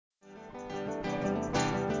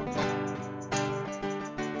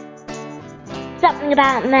Something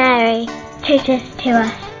about Mary.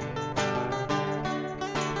 Totus2us.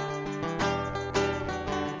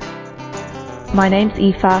 My name's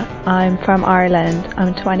Aoife. I'm from Ireland.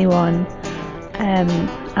 I'm 21.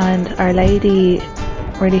 And Our Lady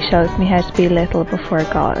really shows me how to be little before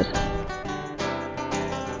God.